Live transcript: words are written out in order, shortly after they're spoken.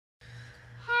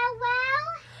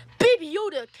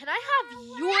Yoda, can I have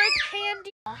your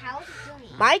candy? Oh, how is it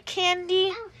doing? My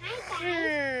candy? Oh, hi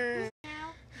guys.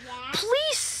 Yeah.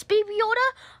 Please, Baby Yoda,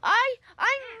 I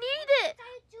need it,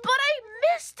 but I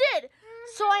missed it,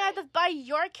 so I had to buy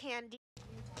your candy.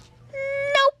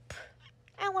 Nope,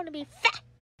 I want to be fat,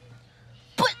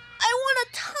 but I want a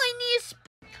tiniest.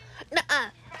 Nuh-uh.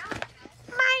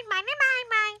 Mine.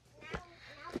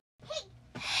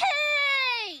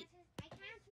 Hey!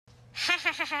 Ha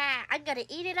ha ha ha! I'm gonna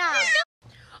eat it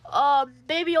all.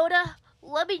 Baby Yoda,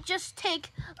 let me just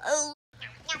take a.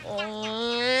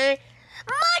 My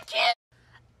kid!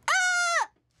 Ah!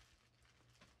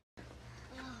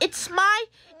 It's my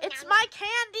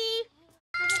candy.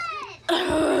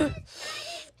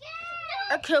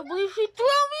 I can't believe he threw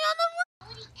me on the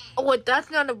roof. Oh wait, that's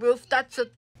not a roof. That's a.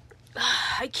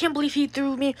 I can't believe he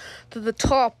threw me to the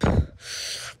top.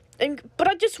 But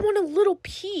I just want a little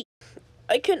piece.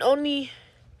 I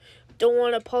don't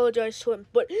want to apologize to him,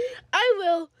 but I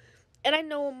will. And I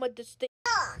know I'm a mistake.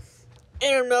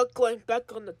 And I'm not going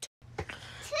back on the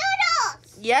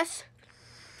Toodles! Yes?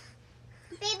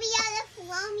 Baby Yoda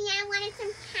flew me. I wanted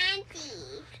some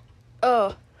candy.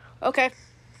 Oh, okay.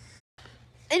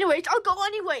 Anyways, I'll go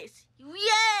anyways.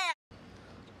 Yeah!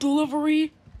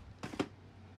 Delivery.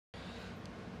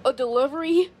 A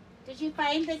delivery? Did you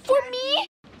find the For candy? me?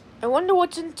 I wonder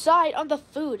what's inside on the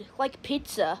food, like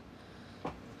pizza.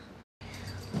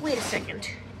 Wait a second.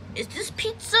 Is this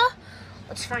pizza?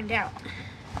 Let's find out.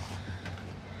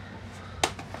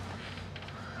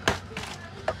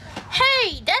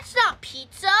 Hey, that's not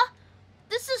pizza.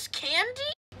 This is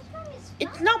candy?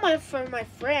 It's not for my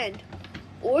friend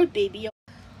or Baby.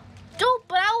 No,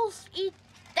 but I will eat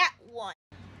that one.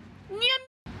 Yum.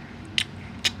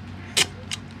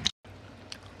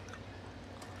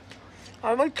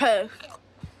 I'm okay.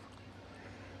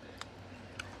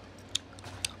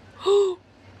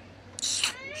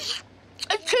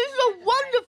 It tastes so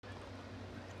wonderful.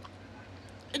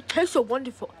 It tastes so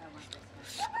wonderful.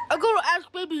 I'm gonna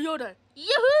ask Baby Yoda.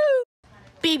 Yoo-hoo!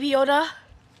 Baby Yoda.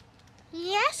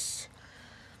 Yes?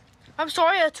 I'm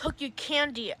sorry I took your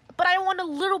candy, but I want a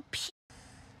little piece.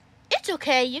 It's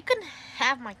okay, you can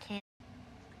have my candy.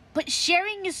 But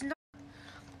sharing is not...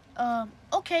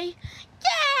 okay.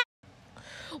 Yeah!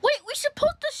 Wait, we're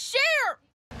supposed to share!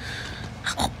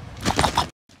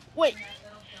 Wait,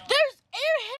 there's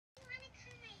airhead.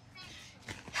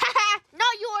 Haha,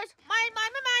 not yours. Mine.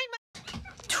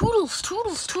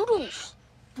 Toodles.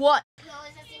 What?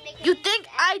 You think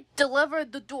I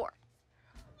delivered the door?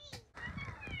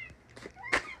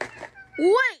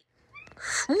 Wait,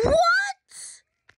 what?